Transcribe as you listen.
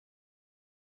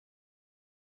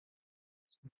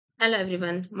Hello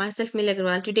everyone, myself Mil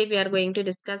Agrawal. Today we are going to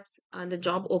discuss the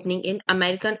job opening in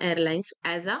American Airlines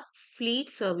as a fleet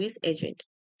service agent.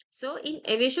 So in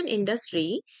aviation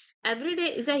industry, every day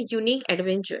is a unique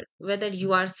adventure. Whether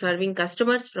you are serving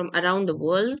customers from around the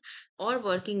world or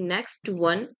working next to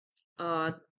one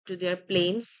uh, to their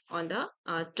planes on the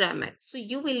tarmac, so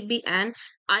you will be an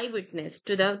eyewitness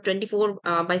to the 24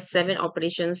 by 7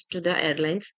 operations to the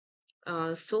airlines.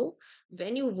 So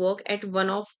when you work at one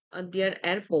of their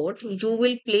airport, you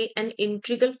will play an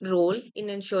integral role in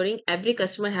ensuring every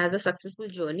customer has a successful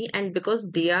journey. And because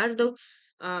they are the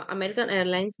American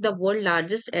Airlines, the world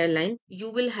largest airline, you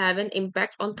will have an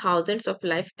impact on thousands of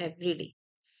life every day.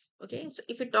 Okay, so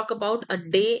if we talk about a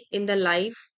day in the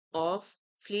life of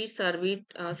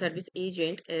service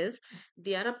agent is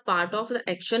they are a part of the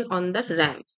action on the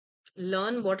ramp.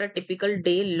 Learn what a typical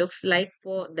day looks like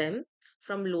for them,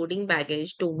 from loading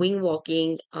baggage to wing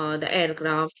walking the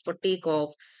aircraft for takeoff.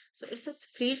 So it's a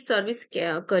fleet service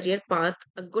career path,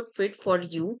 a good fit for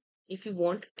you if you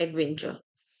want adventure.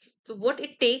 So what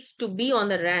it takes to be on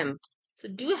the ramp. So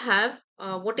do you have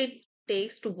what it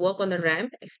takes to work on the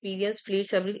ramp? Experienced fleet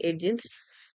service agents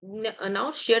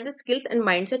now share the skills and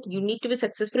mindset you need to be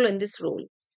successful in this role.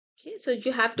 Okay, so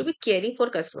you have to be caring for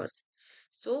customers.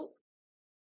 So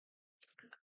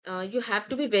you have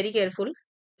to be very careful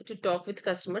to talk with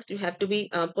customers. You have to be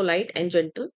polite and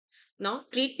gentle. Now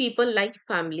treat people like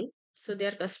family. So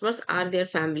their customers are their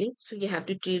family, so you have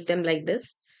to treat them like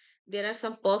this. There are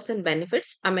some perks and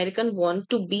benefits. American want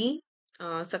to be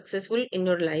successful in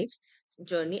your life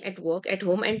journey, at work, at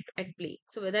home, and at play.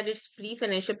 So whether it's free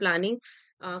financial planning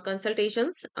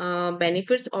consultations,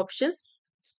 benefits options,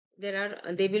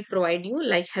 they will provide you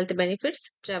like health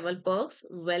benefits, travel perks,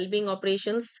 well-being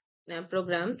operations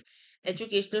program,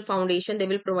 educational foundation. They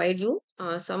will provide you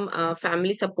some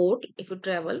family support. If you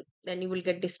travel, then you will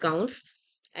get discounts,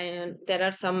 and there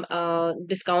are some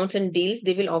discounts and deals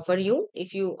they will offer you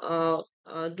if you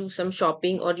do some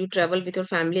shopping or you travel with your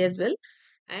family as well.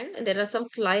 And there are some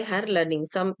fly higher learning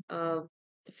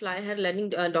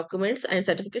documents and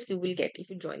certificates you will get if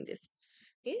you join this.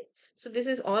 Okay, so this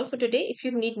is all for today. If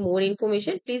you need more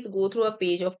information, please go through a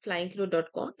page of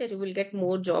flyingcrew.com. There you will get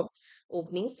more job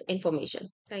openings information.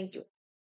 Thank you.